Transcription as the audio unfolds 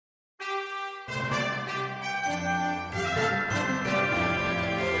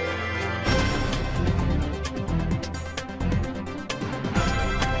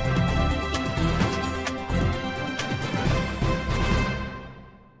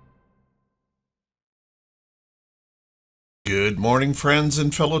Good morning, friends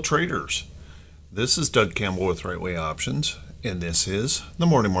and fellow traders. This is Doug Campbell with Right Way Options, and this is the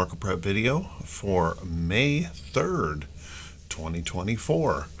morning market prep video for May 3rd,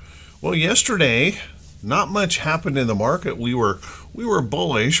 2024. Well, yesterday, not much happened in the market. We were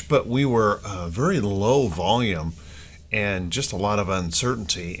bullish, but we were very low volume and just a lot of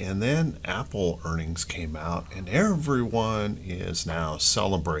uncertainty. And then Apple earnings came out, and everyone is now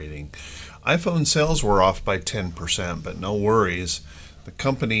celebrating. iPhone sales were off by 10%, but no worries. The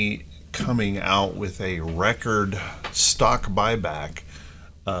company coming out with a record stock buyback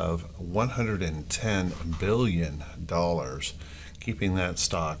of $110 billion, keeping that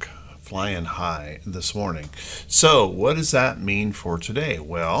stock flying high this morning. So what does that mean for today?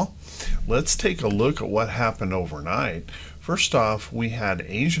 Well, let's take a look at what happened overnight. First off, we had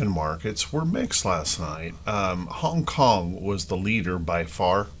Asian markets were mixed last night. Hong Kong was the leader by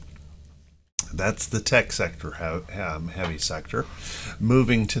far. That's the tech sector, heavy sector,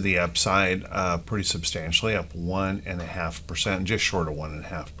 moving to the upside pretty substantially, up 1.5%, just short of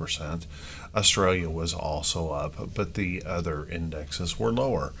 1.5%. Australia was also up, but the other indexes were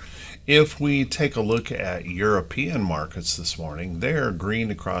lower. If we take a look at European markets this morning, they're green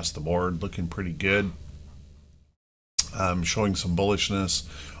across the board, looking pretty good, showing some bullishness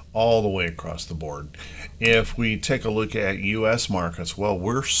all the way across the board. If we take a look at U.S. markets, well,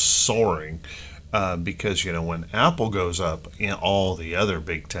 we're soaring because, you know, when Apple goes up and all the other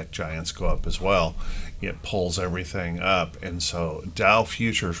big tech giants go up as well, it pulls everything up. And so Dow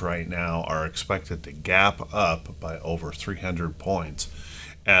futures right now are expected to gap up by over 300 points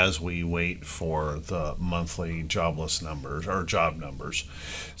as we wait for the monthly jobless numbers or job numbers.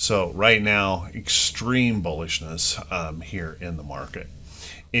 So right now, extreme bullishness here in the market.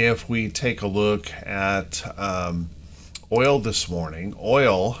 If we take a look at oil this morning,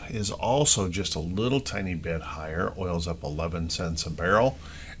 oil is also just a little tiny bit higher. Oil's up 11 cents a barrel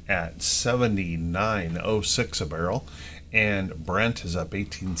at 79.06 a barrel, and Brent is up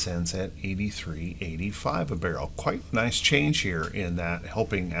 18 cents at 83.85 a barrel. Quite a nice change here in that,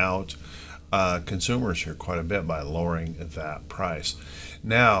 helping out consumers here quite a bit by lowering that price.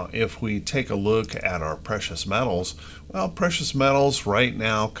 Now, if we take a look at our precious metals, well, precious metals right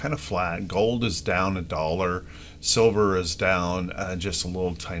now kind of flat. Gold is down $1. Silver is down just a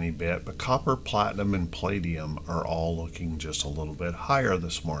little tiny bit, but copper, platinum, and palladium are all looking just a little bit higher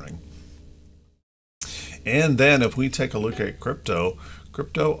this morning. And then if we take a look at crypto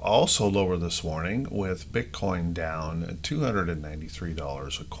also lower this morning, with Bitcoin down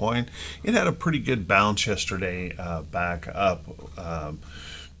 $293 a coin. It had a pretty good bounce yesterday, back up,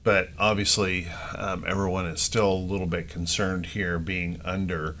 but obviously everyone is still a little bit concerned here, being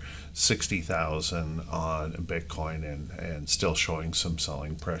under 60,000 on Bitcoin and still showing some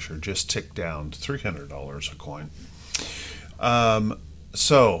selling pressure. Just ticked down $300 a coin.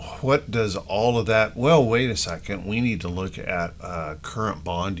 So what does all of that? Well, wait a second. We need to look at current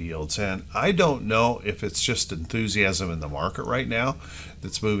bond yields. And I don't know if it's just enthusiasm in the market right now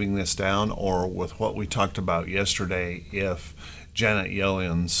that's moving this down, or with what we talked about yesterday, if Janet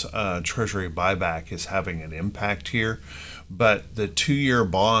Yellen's Treasury buyback is having an impact here. But the 2-year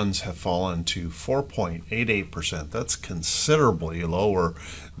bonds have fallen to 4.88%. That's considerably lower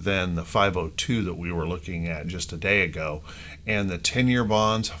than the 502 that we were looking at just a day ago. And the 10-year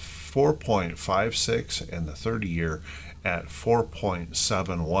bonds, 4.56, and the 30-year at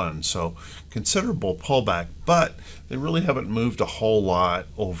 4.71. So considerable pullback, but they really haven't moved a whole lot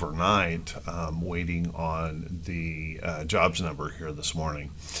overnight, waiting on the jobs number here this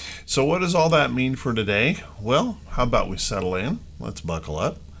morning. So what does all that mean for today? Well, how about we settle in? Let's buckle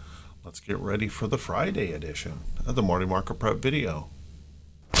up. Let's get ready for the Friday edition of the Morning Market Prep video.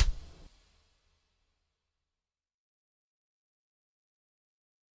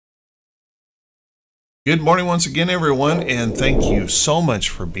 Good morning once again, everyone, and thank you so much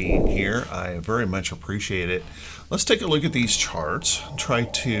for being here. I very much appreciate it. Let's take a look at these charts, try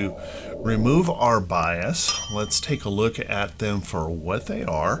to remove our bias. Let's take a look at them for what they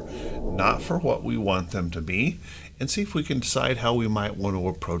are, not for what we want them to be, and see if we can decide how we might want to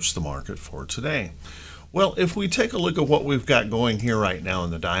approach the market for today. Well, if we take a look at what we've got going here right now in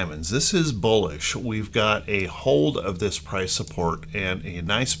the diamonds, this is bullish. We've got a hold of this price support and a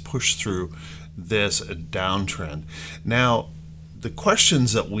nice push through this downtrend. Now, the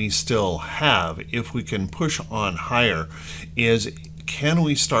questions that we still have, if we can push on higher, is can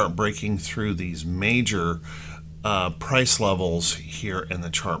we start breaking through these major price levels here in the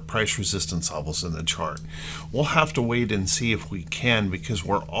chart, price resistance levels in the chart. We'll have to wait and see if we can, because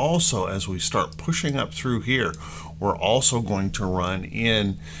we're also, as we start pushing up through here, we're also going to run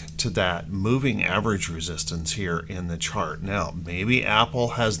into that moving average resistance here in the chart. Now, maybe Apple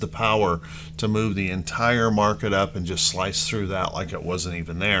has the power to move the entire market up and just slice through that like it wasn't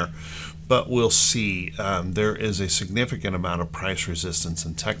even there. But we'll see. There is a significant amount of price resistance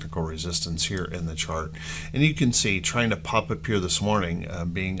and technical resistance here in the chart. And you can see, trying to pop up here this morning,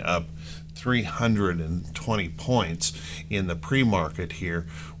 being up 320 points in the pre-market here.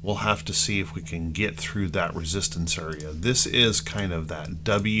 We'll have to see if we can get through that resistance area. This is kind of that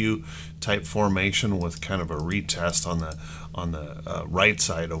W type formation with kind of a retest on the right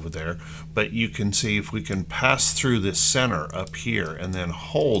side over there. But you can see if we can pass through this center up here and then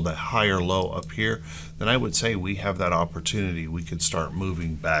hold a higher low up here, then I would say we have that opportunity. We could start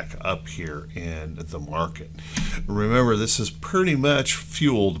moving back up here in the market. Remember, this is pretty much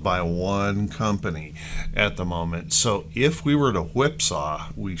fueled by one company at the moment. So if we were to whipsaw,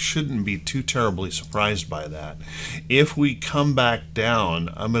 we shouldn't be too terribly surprised by that. If we come back down,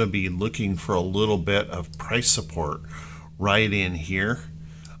 I'm going to be looking for a little bit of price support right in here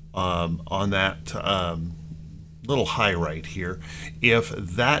on that little high right here. If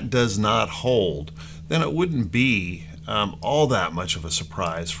that does not hold, then it wouldn't be all that much of a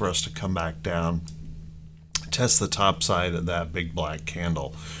surprise for us to come back down, test the top side of that big black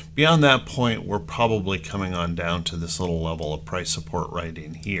candle. Beyond that point, we're probably coming on down to this little level of price support right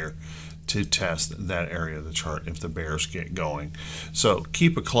in here to test that area of the chart if the bears get going. So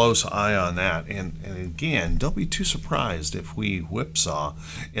keep a close eye on that. And again, don't be too surprised if we whipsaw,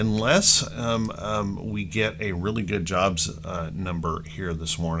 unless we get a really good jobs number here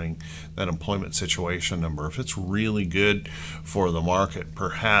this morning, that employment situation number. If it's really good for the market,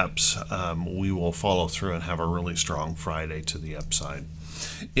 perhaps we will follow through and have a really strong Friday to the upside.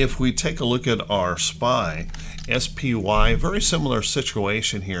 If we take a look at our SPY, SPY, very similar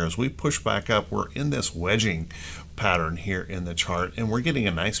situation here. As we push back up, we're in this wedging pattern here in the chart, and we're getting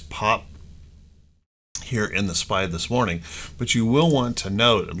a nice pop here in the SPY this morning. But you will want to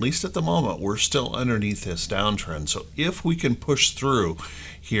note, at least at the moment, we're still underneath this downtrend. So if we can push through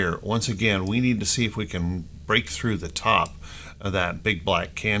here, once again, we need to see if we can break through the top of that big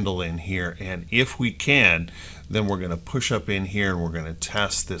black candle in here. And if we can, then we're going to push up in here and we're going to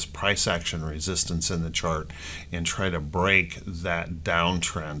test this price action resistance in the chart and try to break that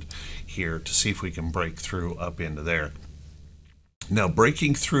downtrend here to see if we can break through up into there. Now,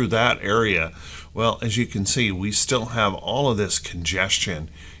 breaking through that area, well, as you can see, we still have all of this congestion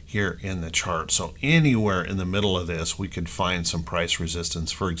here in the chart. So anywhere in the middle of this, we could find some price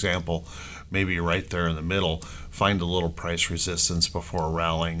resistance. For example, maybe right there in the middle, find a little price resistance before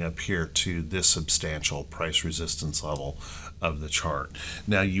rallying up here to this substantial price resistance level of the chart.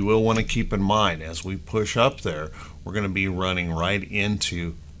 Now, you will want to keep in mind, as we push up there, we're going to be running right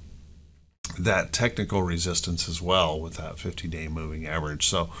into that technical resistance as well with that 50-day moving average.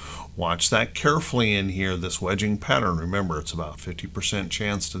 So watch that carefully in here. This wedging pattern, remember, it's about 50%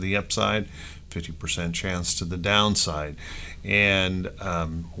 chance to the upside, 50% chance to the downside, and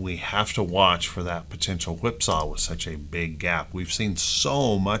we have to watch for that potential whipsaw with such a big gap. We've seen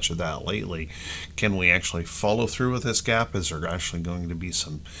so much of that lately. Can we actually follow through with this gap? Is there actually going to be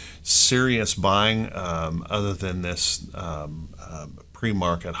some serious buying other than this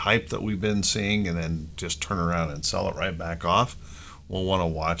pre-market hype that we've been seeing and then just turn around and sell it right back off? We'll want to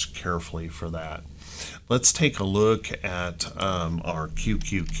watch carefully for that. Let's take a look at our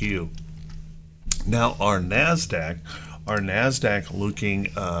QQQ. Now, our NASDAQ looking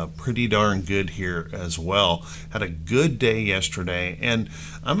pretty darn good here as well. Had a good day yesterday, and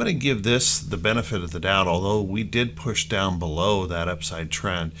I'm going to give this the benefit of the doubt, although we did push down below that upside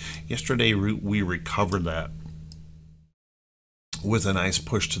trend. Yesterday, we recovered that with a nice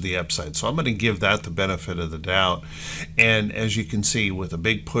push to the upside. So I'm going to give that the benefit of the doubt. And as you can see, with a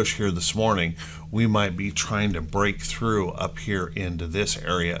big push here this morning, we might be trying to break through up here into this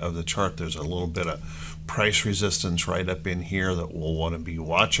area of the chart. There's a little bit of price resistance right up in here that we'll want to be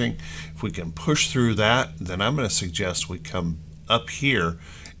watching. If we can push through that, then I'm going to suggest we come up here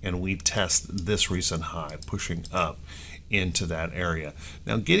and we test this recent high, pushing up into that area.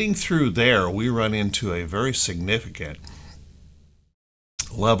 Now, getting through there, we run into a very significant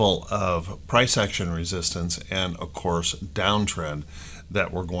level of price action resistance and, of course, downtrend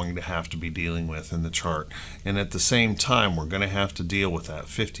that we're going to have to be dealing with in the chart. And at the same time, we're going to have to deal with that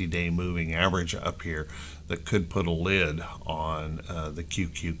 50-day moving average up here that could put a lid on the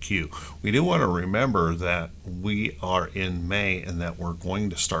QQQ. We do want to remember that we are in May and that we're going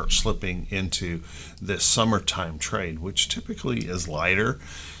to start slipping into this summertime trade, which typically is lighter.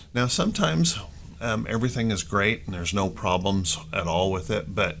 Now, sometimes everything is great and there's no problems at all with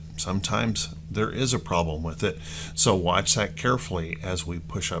it, but sometimes there is a problem with it. So watch that carefully as we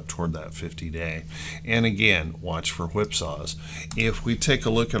push up toward that 50-day. And again, watch for whipsaws. If we take a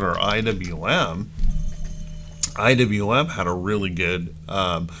look at our IWM had a really good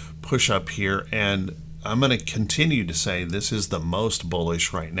push up here, and I'm going to continue to say this is the most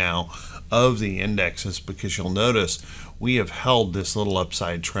bullish right now of the indexes, because you'll notice we have held this little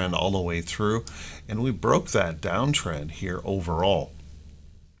upside trend all the way through, and we broke that downtrend here overall.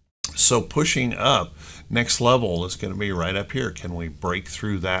 So pushing up, next level is going to be right up here. Can we break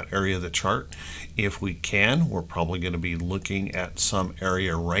through that area of the chart? If we can, we're probably going to be looking at some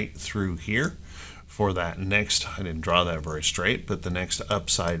area right through here for that next, I didn't draw that very straight, but the next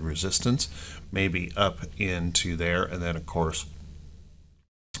upside resistance, maybe up into there, and then of course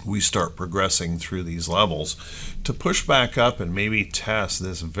we start progressing through these levels to push back up and maybe test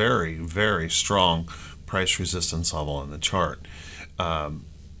this very, very strong price resistance level in the chart.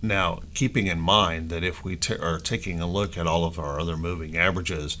 Now, keeping in mind that if we are taking a look at all of our other moving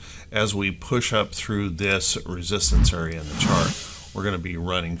averages, as we push up through this resistance area in the chart, we're going to be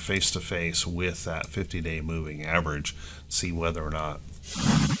running face to face with that 50-day moving average, see whether or not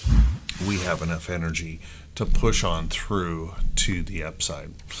we have enough energy to push on through to the upside.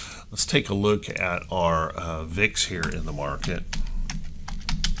 Let's take a look at our VIX here in the market.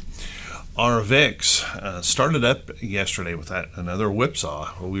 Our VIX started up yesterday with another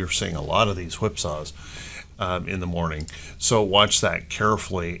whipsaw. We were seeing a lot of these whipsaws in the morning, so watch that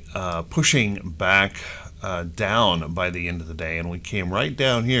carefully, pushing back down by the end of the day, and we came right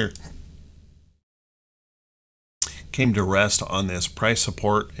down here, came to rest on this price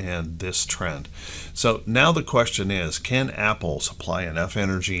support and this trend. So now the question is, can Apple supply enough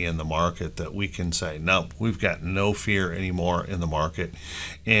energy in the market that we can say, nope, we've got no fear anymore in the market,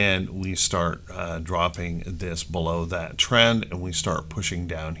 and we start dropping this below that trend, and we start pushing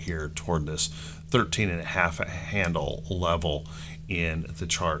down here toward this 13.5 handle level in the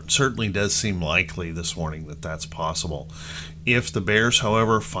chart. Certainly does seem likely this morning that that's possible. If the bears,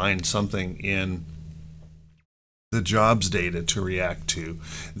 however, find something in the jobs data to react to,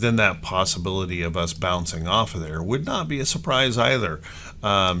 then that possibility of us bouncing off of there would not be a surprise either,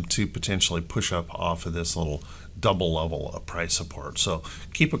 to potentially push up off of this little double level of price support. So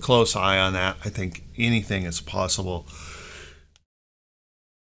keep a close eye on that. I think anything is possible.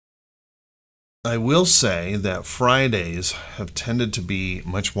 I will say that Fridays have tended to be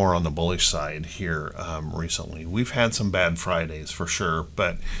much more on the bullish side here recently. We've had some bad Fridays for sure,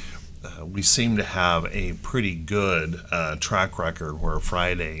 but we seem to have a pretty good track record where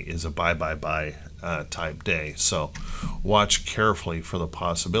Friday is a buy type day. So watch carefully for the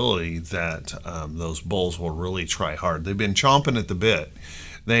possibility that those bulls will really try hard. They've been chomping at the bit.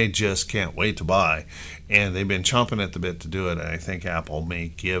 They just can't wait to buy, and they've been chomping at the bit to do it, and I think Apple may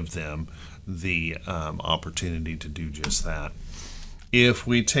give them the opportunity to do just that. If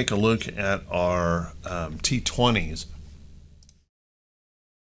we take a look at our T20s,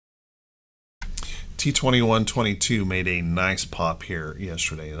 T2122 made a nice pop here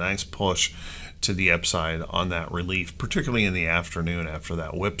yesterday, a nice push to the upside on that relief, particularly in the afternoon after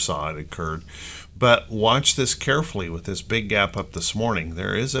that whipsaw had occurred. But watch this carefully with this big gap up this morning.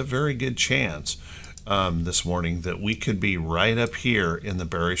 There is a very good chance this morning that we could be right up here in the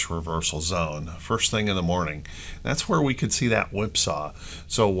bearish reversal zone first thing in the morning. That's where we could see that whipsaw.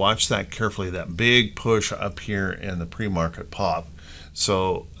 So watch that carefully, that big push up here in the pre-market pop.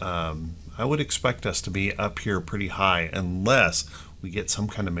 So I would expect us to be up here pretty high unless we get some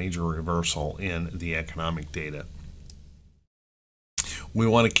kind of major reversal in the economic data. We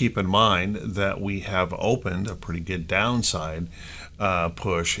want to keep in mind that we have opened a pretty good downside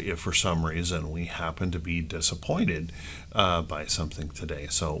push if for some reason we happen to be disappointed by something today.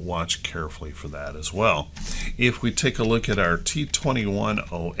 So watch carefully for that as well. If we take a look at our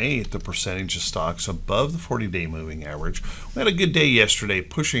T2108, the percentage of stocks above the 40-day moving average, we had a good day yesterday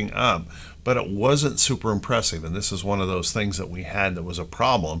pushing up, but it wasn't super impressive. And this is one of those things that we had that was a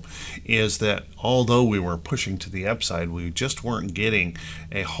problem, is that although we were pushing to the upside, we just weren't getting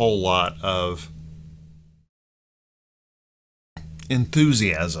a whole lot of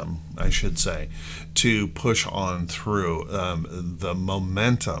enthusiasm, I should say, to push on through. The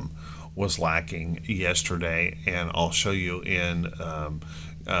momentum was lacking yesterday, and I'll show you in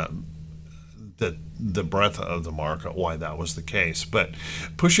the breadth of the market why that was the case. But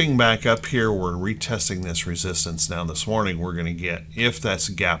pushing back up here, we're retesting this resistance. Now this morning we're going to get, if that's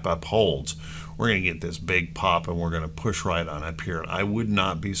gap up holds, we're going to get this big pop and we're going to push right on up here. I would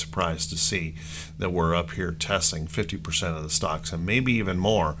not be surprised to see that we're up here testing 50% of the stocks and maybe even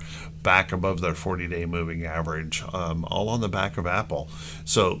more back above their 40-day moving average, all on the back of Apple.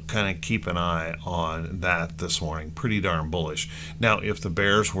 So kind of keep an eye on that this morning. Pretty darn bullish. Now if the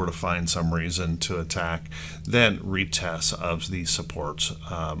bears were to find some reason to attack, then retests of these supports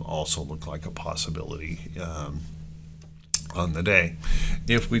also look like a possibility on the day.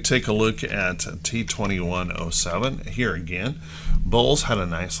 If we take a look at T2107, here again, bulls had a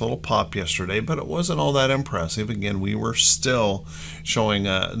nice little pop yesterday, but it wasn't all that impressive. Again, we were still showing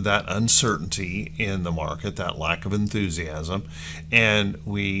that uncertainty in the market, that lack of enthusiasm, and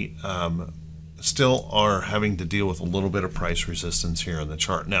we still are having to deal with a little bit of price resistance here in the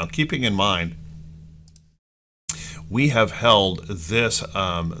chart. Now, keeping in mind, we have held this,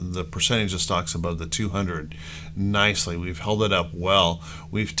 the percentage of stocks above the 200 nicely. We've held it up well.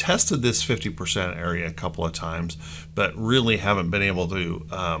 We've tested this 50% area a couple of times, but really haven't been able to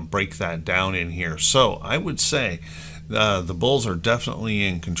break that down in here. So I would say the bulls are definitely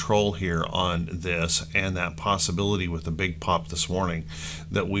in control here on this, and that possibility with the big pop this morning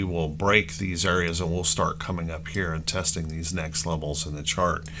that we will break these areas and we'll start coming up here and testing these next levels in the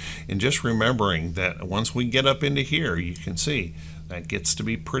chart. And just remembering that once we get up into here, you can see that gets to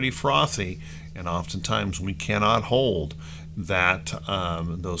be pretty frothy, and oftentimes we cannot hold that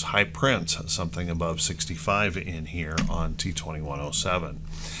those high prints, something above 65 in here on T2107.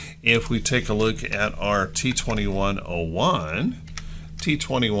 If we take a look at our T2101,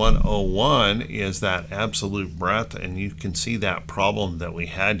 T2101 is that absolute breadth, and you can see that problem that we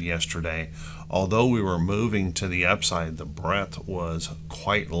had yesterday. Although we were moving to the upside, the breadth was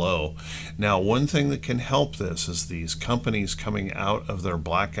quite low. Now, one thing that can help this is these companies coming out of their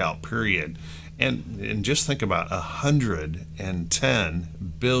blackout period. And just think about $110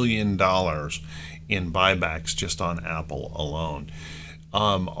 billion in buybacks just on Apple alone.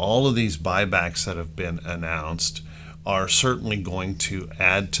 All of these buybacks that have been announced are certainly going to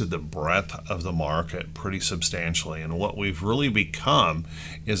add to the breadth of the market pretty substantially. And what we've really become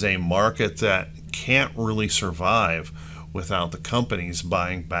is a market that can't really survive without the companies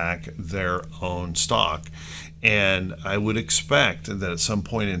buying back their own stock. And I would expect that at some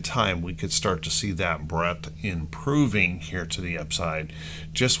point in time we could start to see that breadth improving here to the upside,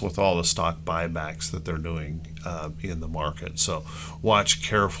 just with all the stock buybacks that they're doing in the market. So watch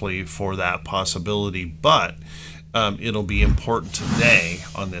carefully for that possibility, but it'll be important today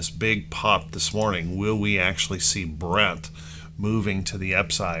on this big pop this morning. Will we actually see breadth moving to the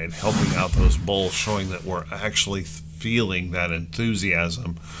upside, helping out those bulls, showing that we're actually feeling that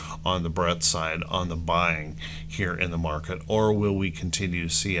enthusiasm on the breadth side, on the buying here in the market? Or will we continue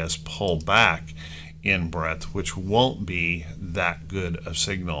to see us pull back in breadth, which won't be that good a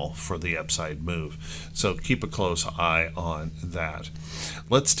signal for the upside move? So keep a close eye on that.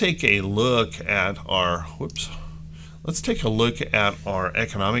 Let's take a look at our, let's take a look at our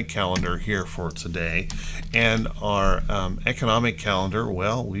economic calendar here for today. And our economic calendar,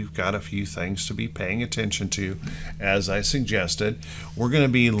 well, we've got a few things to be paying attention to. As I suggested, we're going to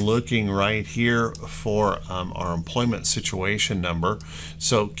be looking right here for our employment situation number.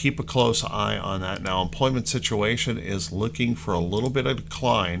 So keep a close eye on that. Now, employment situation is looking for a little bit of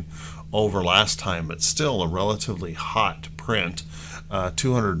decline over last time, but still a relatively hot print.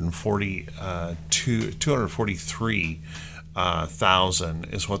 243,000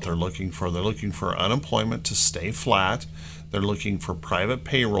 is what they're looking for. They're looking for unemployment to stay flat. They're looking for private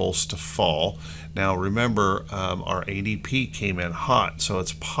payrolls to fall. Now remember, our ADP came in hot, so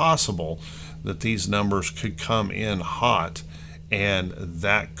it's possible that these numbers could come in hot, and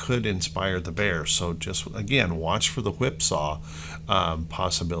that could inspire the bears. So just again, watch for the whipsaw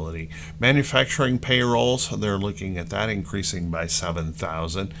possibility. Manufacturing payrolls, they're looking at that increasing by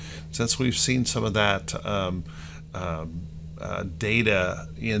 7,000. Since we've seen some of that data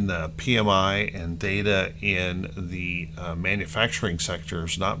in the PMI and data in the manufacturing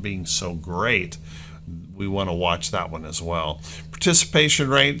sectors not being so great, we want to watch that one as well. Participation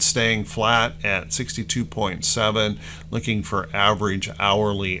rate staying flat at 62.7, looking for average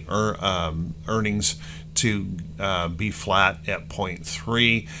hourly earnings to be flat at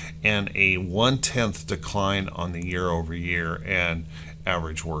 0.3, and a 1/10 decline on the year over year. And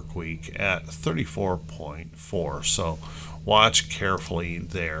average work week at 34.4. So watch carefully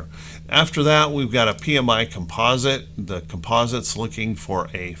there. After that, we've got a PMI composite. The composite's looking for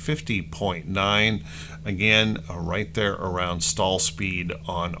a 50.9. Again, right there around stall speed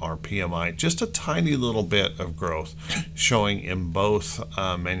on our PMI. Just a tiny little bit of growth showing in both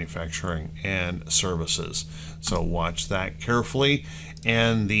manufacturing and services. So watch that carefully.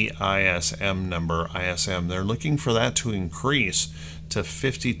 And the ISM number, they're looking for that to increase to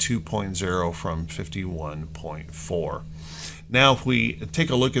 52.0 from 51.4. Now, if we take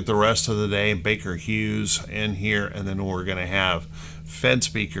a look at the rest of the day, Baker Hughes in here, and then we're going to have Fed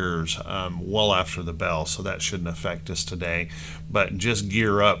speakers well after the bell, so that shouldn't affect us today. But just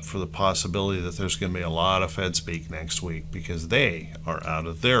gear up for the possibility that there's going to be a lot of Fed speak next week because they are out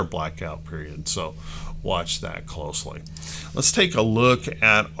of their blackout period. So watch that closely. Let's take a look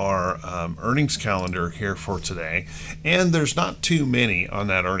at our earnings calendar here for today. And there's not too many on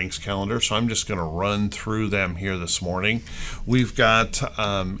that earnings calendar, so I'm just going to run through them here this morning. We've got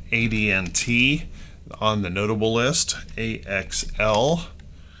AD&T on the notable list, AXL,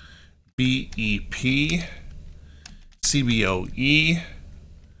 BEP, CBOE,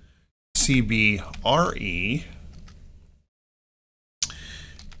 CBRE,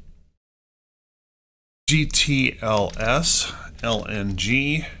 GTLS,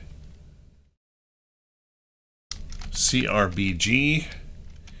 LNG, CRBG,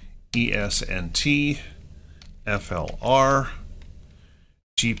 ESNT, FLR,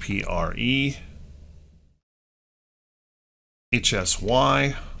 GPRE,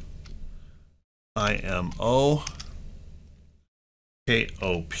 HSY, IMO,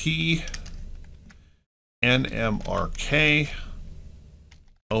 KOP, NMRK,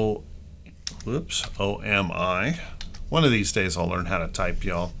 OMI. One of these days I'll learn how to type,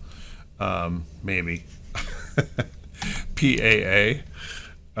 y'all. Maybe. PAA,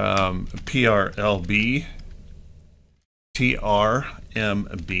 PRLB,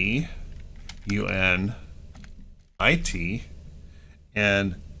 TRMB, UNIT,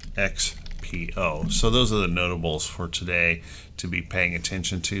 and XPO. So those are the notables for today to be paying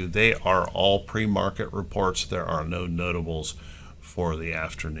attention to. They are all pre-market reports. There are no notables for the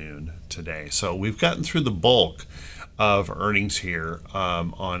afternoon today. So we've gotten through the bulk of earnings here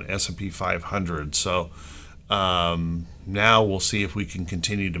on S&P 500. So now we'll see if we can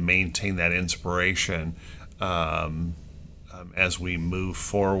continue to maintain that inspiration as we move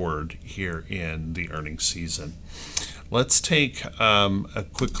forward here in the earnings season. Let's take a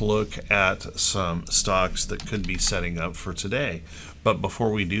quick look at some stocks that could be setting up for today. But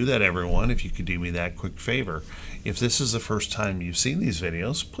before we do that, everyone, if you could do me that quick favor, if this is the first time you've seen these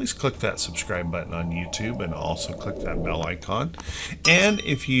videos, please click that subscribe button on YouTube and also click that bell icon. And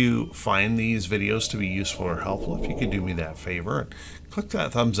if you find these videos to be useful or helpful, if you could do me that favor, click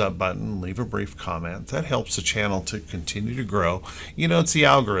that thumbs up button, leave a brief comment. That helps the channel to continue to grow. You know, it's the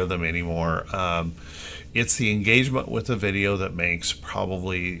algorithm anymore. It's the engagement with the video that makes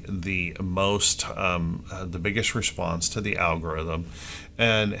probably the most, the biggest response to the algorithm,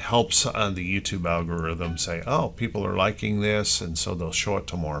 and helps the YouTube algorithm say, oh, people are liking this, and so they'll show it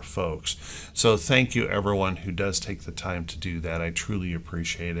to more folks. So thank you, everyone who does take the time to do that. I truly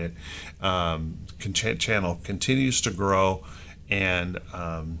appreciate it. Channel continues to grow, and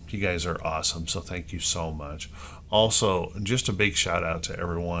you guys are awesome, so thank you so much. Also, just a big shout out to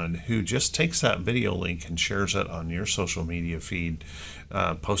everyone who just takes that video link and shares it on your social media feed,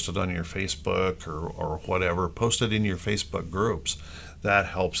 post it on your Facebook or whatever, post it in your Facebook groups. That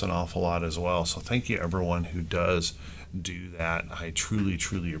helps an awful lot as well. So thank you everyone who does do that. I truly,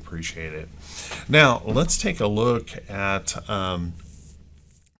 truly appreciate it. Now, let's take a look at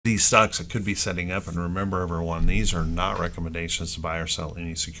these stocks that could be setting up. And remember, everyone, these are not recommendations to buy or sell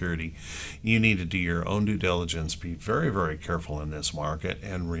any security. You need to do your own due diligence. Be very, very careful in this market.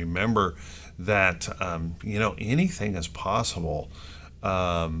 And remember that, you know, anything is possible.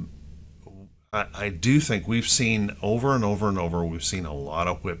 I do think we've seen over and over and over, we've seen a lot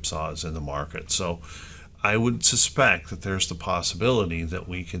of whipsaws in the market. So I would suspect that there's the possibility that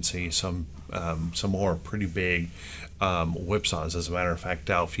we can see some more pretty big whipsaws. As a matter of fact,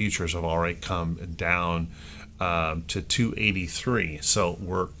 Dow futures have already come down to 283. So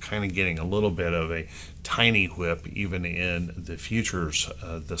we're kind of getting a little bit of a tiny whip even in the futures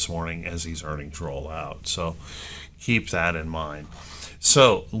this morning as these earnings roll out. So keep that in mind.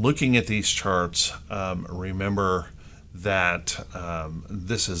 So looking at these charts, remember that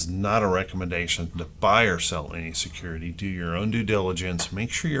this is not a recommendation to buy or sell any security. Do your own due diligence.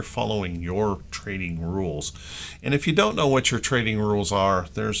 Make sure you're following your trading rules. And if you don't know what your trading rules are,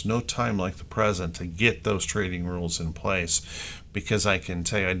 there's no time like the present to get those trading rules in place. Because I can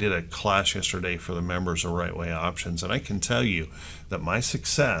tell you, I did a class yesterday for the members of Right Way Options, and I can tell you that my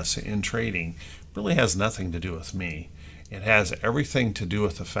success in trading really has nothing to do with me. It has everything to do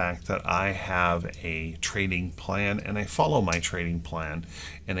with the fact that I have a trading plan, and I follow my trading plan,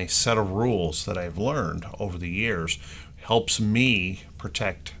 and a set of rules that I've learned over the years helps me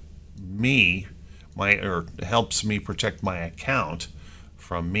protect helps me protect my account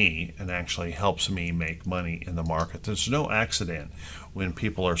from me, and actually helps me make money in the market. There's no accident when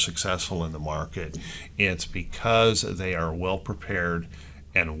people are successful in the market. It's because they are well prepared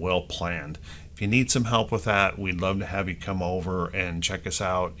and well planned. If you need some help with that, we'd love to have you come over and check us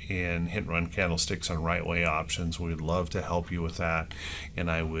out in Hit and Run Candlesticks and Right Way Options. We'd love to help you with that,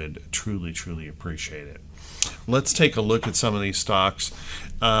 and I would truly, truly appreciate it. Let's take a look at some of these stocks.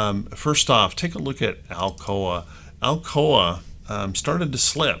 First off, take a look at Alcoa. Alcoa started to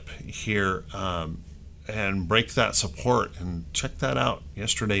slip here and break that support, and check that out.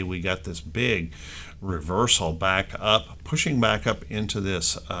 Yesterday we got this big reversal back up, pushing back up into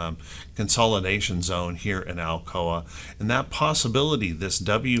this consolidation zone here in Alcoa, and that possibility, this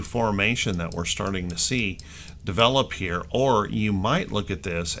W formation that we're starting to see develop here, or you might look at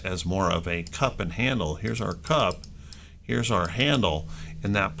this as more of a cup and handle. Here's our cup, here's our handle,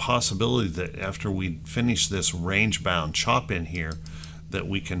 and that possibility that after we finish this range bound chop in here, that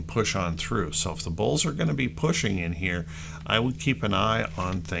we can push on through. So if the bulls are going to be pushing in here, I would keep an eye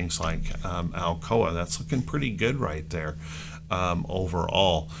on things like Alcoa. That's looking pretty good right there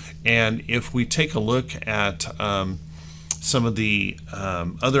overall. And if we take a look at some of the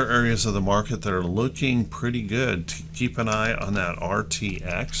other areas of the market that are looking pretty good, keep an eye on that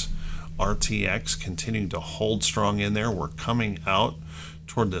RTX. RTX continuing to hold strong in there. We're coming out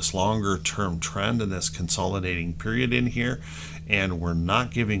toward this longer term trend and this consolidating period in here, and we're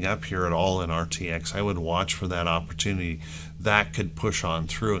not giving up here at all in RTX. I would watch for that opportunity that could push on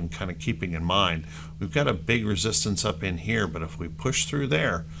through, and kind of keeping in mind we've got a big resistance up in here, but if we push through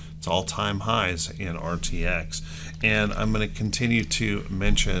there, it's all-time highs in RTX. And I'm going to continue to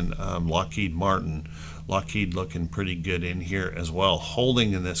mention Lockheed Martin. Lockheed looking pretty good in here as well,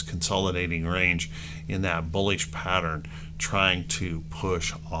 holding in this consolidating range in that bullish pattern, trying to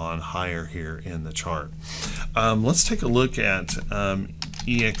push on higher here in the chart. Let's take a look at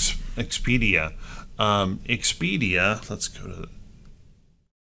Expedia. Expedia, let's go to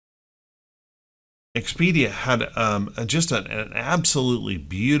Expedia had just an absolutely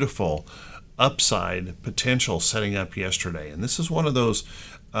beautiful upside potential setting up yesterday, and this is one of those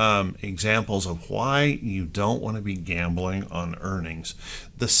examples of why you don't want to be gambling on earnings.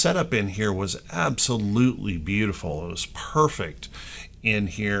 The setup in here was absolutely beautiful. It was perfect in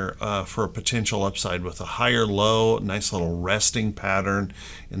here for a potential upside with a higher low, nice little resting pattern,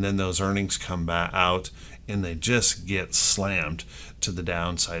 and then those earnings come back out and they just get slammed to the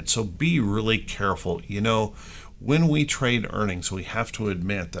downside. So be really careful. You know, when we trade earnings, we have to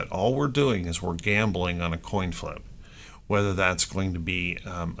admit that all we're doing is we're gambling on a coin flip, whether that's going to be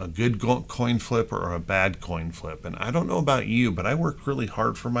a good coin flip or a bad coin flip. And I don't know about you, but I work really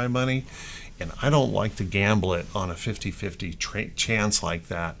hard for my money, and I don't like to gamble it on a 50-50 chance like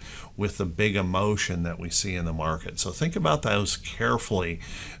that with the big emotion that we see in the market. So think about those carefully.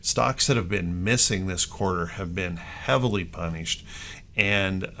 Stocks that have been missing this quarter have been heavily punished,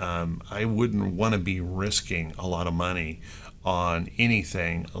 and I wouldn't want to be risking a lot of money on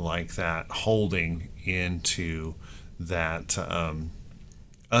anything like that, holding into that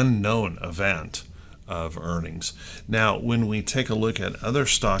unknown event of earnings. Now, when we take a look at other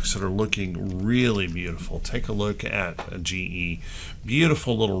stocks that are looking really beautiful, take a look at GE.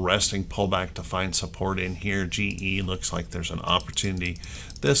 Beautiful little resting pullback to find support in here. GE looks like there's an opportunity.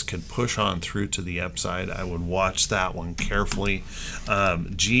 This could push on through to the upside. I would watch that one carefully.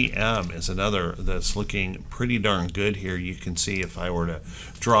 GM is another that's looking pretty darn good here. You can see if I were to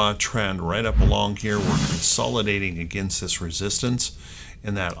draw a trend right up along here, we're consolidating against this resistance,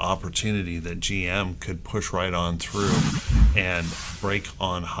 and that opportunity that GM could push right on through and break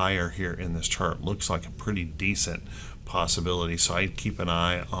on higher here in this chart. Looks like a pretty decent possibility. So I'd keep an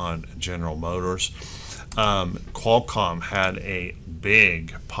eye on General Motors. Qualcomm had a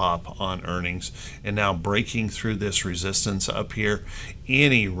big pop on earnings, and now breaking through this resistance up here.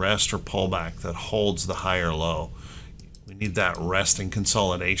 Any rest or pullback that holds the higher low, we need that resting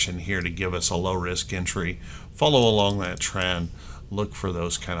consolidation here to give us a low risk entry. Follow along that trend look for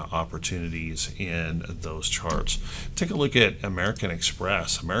those kind of opportunities in those charts. Take a look at American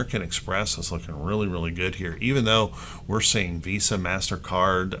Express. American Express is looking really, really good here, even though we're seeing Visa,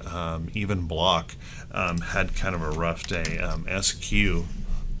 MasterCard, even Block had kind of a rough day. SQ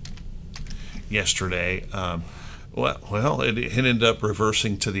yesterday, well, it ended up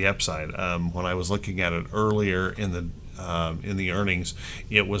reversing to the upside. When I was looking at it earlier in the earnings,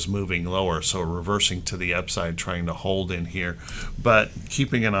 it was moving lower, so reversing to the upside, trying to hold in here, but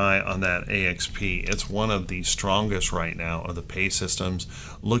keeping an eye on that AXP. It's one of the strongest right now of the pay systems,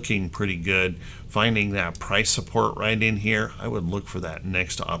 looking pretty good. Finding that price support right in here, I would look for that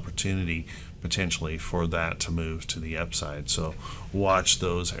next opportunity potentially for that to move to the upside. So watch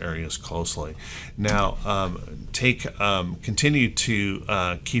those areas closely. Now continue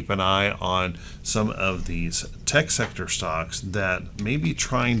to keep an eye on some of these tech sector stocks that may be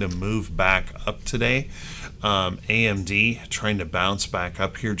trying to move back up today. AMD trying to bounce back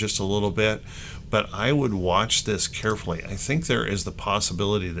up here just a little bit, but I would watch this carefully. I think there is the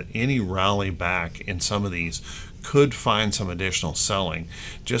possibility that any rally back in some of these could find some additional selling.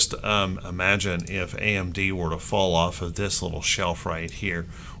 Just imagine if AMD were to fall off of this little shelf right here,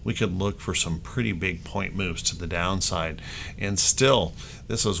 we could look for some pretty big point moves to the downside. And still,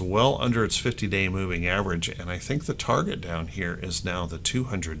 this is well under its 50-day moving average, and I think the target down here is now the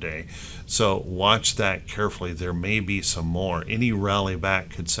 200-day. So watch that carefully. There may be some more. Any rally back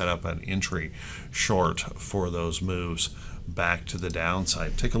could set up an entry short for those moves back to the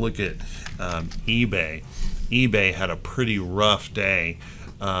downside. Take a look at eBay. eBay had a pretty rough day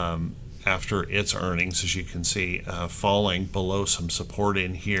after its earnings, as you can see, falling below some support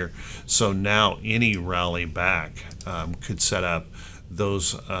in here. So now any rally back could set up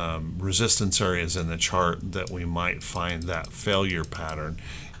those resistance areas in the chart that we might find that failure pattern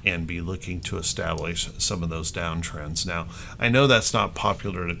and be looking to establish some of those downtrends. Now, I know that's not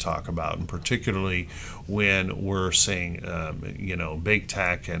popular to talk about, and particularly when we're seeing, big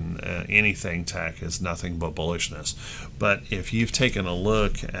tech and anything tech is nothing but bullishness. But if you've taken a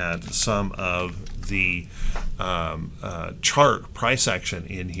look at some of the chart price action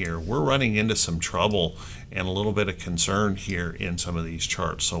in here, we're running into some trouble and a little bit of concern here in some of these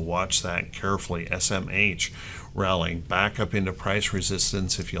charts. So watch that carefully. SMH rallying back up into price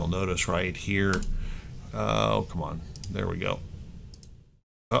resistance. If you'll notice right here, oh, come on, there we go.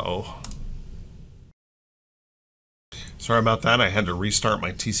 Sorry about that. I had to restart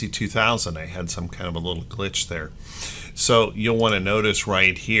my TC2000. I had some kind of a little glitch there. So you'll want to notice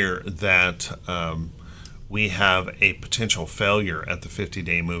right here that we have a potential failure at the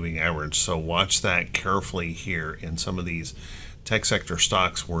 50-day moving average. So watch that carefully here in some of these tech sector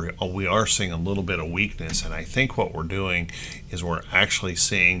stocks where we are seeing a little bit of weakness. And I think what we're doing is we're actually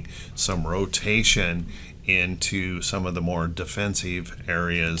seeing some rotation into some of the more defensive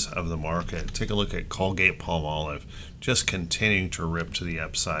areas of the market. Take a look at Colgate-Palmolive, just continuing to rip to the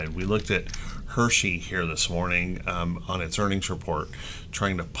upside. We looked at Hershey here this morning on its earnings report,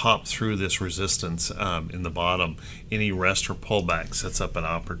 trying to pop through this resistance in the bottom. Any rest or pullback sets up an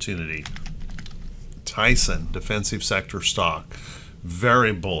opportunity. Tyson, defensive sector stock,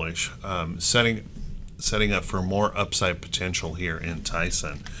 very bullish, setting up for more upside potential here in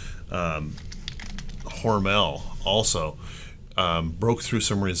Tyson. Hormel also broke through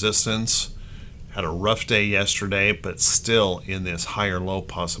some resistance, had a rough day yesterday, but still in this higher low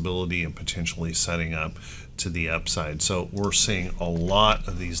possibility and potentially setting up to the upside. So we're seeing a lot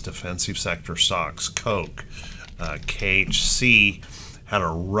of these defensive sector stocks. Coke, KHC had a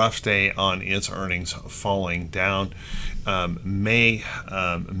rough day on its earnings, falling down. May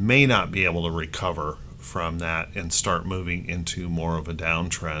not be able to recover from that and start moving into more of a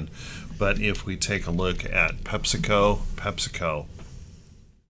downtrend. But if we take a look at PepsiCo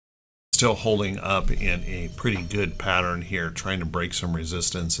still holding up in a pretty good pattern here, trying to break some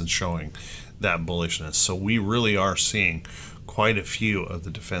resistance and showing that bullishness. So we really are seeing quite a few of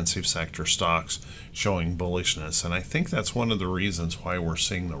the defensive sector stocks showing bullishness, and I think that's one of the reasons why we're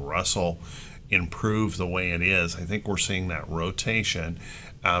seeing the Russell improve the way it is. I think we're seeing that rotation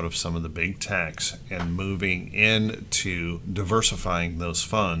out of some of the big techs and moving into diversifying those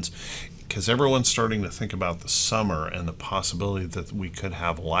funds, because everyone's starting to think about the summer and the possibility that we could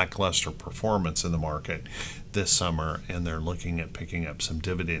have lackluster performance in the market. this summer, and they're looking at picking up some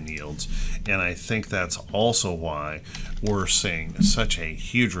dividend yields. And I think that's also why we're seeing such a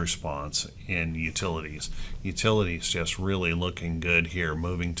huge response in utilities. Utilities just really looking good here,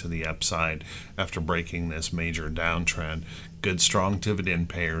 moving to the upside after breaking this major downtrend. Good strong dividend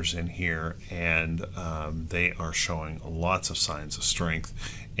payers in here, and they are showing lots of signs of strength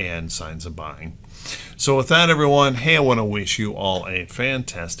and signs of buying. So with that, everyone, hey, I want to wish you all a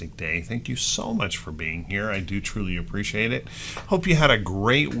fantastic day. Thank you so much for being here. I do truly appreciate it. Hope you had a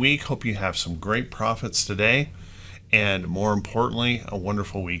great week. Hope you have some great profits today. And more importantly, a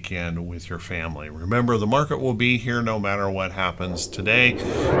wonderful weekend with your family. Remember, the market will be here no matter what happens today.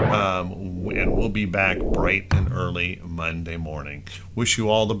 And we'll be back bright and early Monday morning. Wish you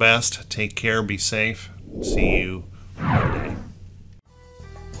all the best. Take care. Be safe. See you